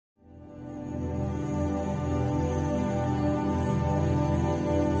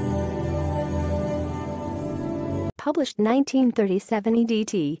published 1937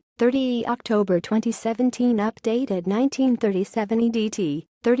 EDT, 30 October 2017 updated 1937 EDT,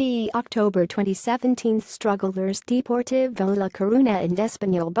 30 October 2017 Strugglers Deportivo La Coruna and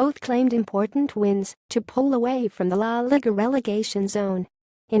Espanyol both claimed important wins to pull away from the La Liga relegation zone.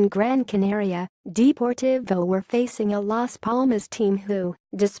 In Gran Canaria, Deportivo were facing a Las Palmas team who,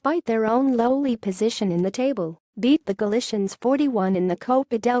 despite their own lowly position in the table, beat the Galicians 41 in the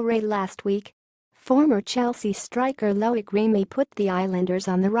Copa del Rey last week. Former Chelsea striker Loic Remy put the Islanders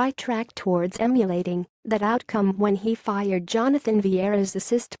on the right track towards emulating that outcome when he fired Jonathan Vieras'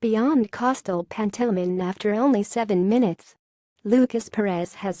 assist beyond Costel Pantilimon after only 7 minutes. Lucas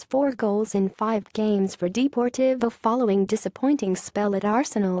Perez has 4 goals in 5 games for Deportivo following disappointing spell at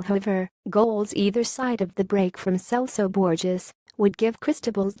ArsenalHowever, goals either side of the break from Celso Borges would give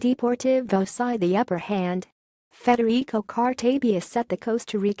Cristobals Deportivo side the upper hand. Federico Cartabia set the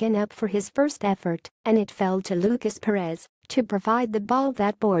Costa Rican up for his first effort, and it fell to Lucas Perez to provide the ball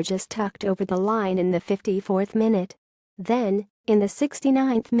that Borges tucked over the line in the 54th minute. Then, in the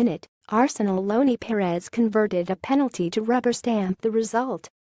 69th minute, Arsenal loanee Perez converted a penalty to rubber stamp the result.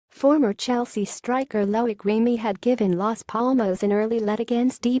 Former Chelsea striker Loic Remy had given Las Palmas an early lead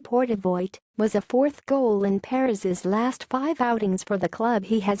against Deportivo. It was a 4th goal in Perez's last 5 outings for the club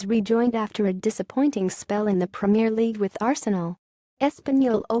he has rejoined after a disappointing spell in the Premier League with Arsenal.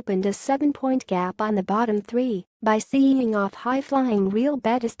 Espanyol opened a 7-point gap on the bottom 3 by seeing off high-flying Real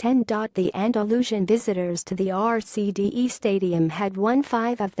Betis 10. The Andalusian visitors to the RCDE Stadium had won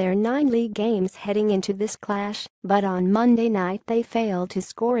 5 of their 9 league games heading into this clash, but on Monday night they failed to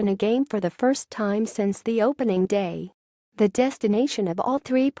score in a game for the first time since the opening day. The destination of all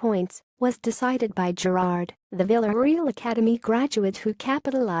 3 points was decided by Gerard, the Villarreal Academy graduate who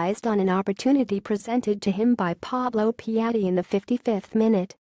capitalized on an opportunity presented to him by Pablo Piatti in the 55th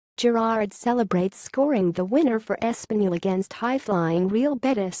minute. Gerard celebrates scoring the winner for Espanyol against high-flying Real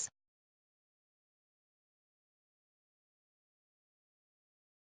Betis.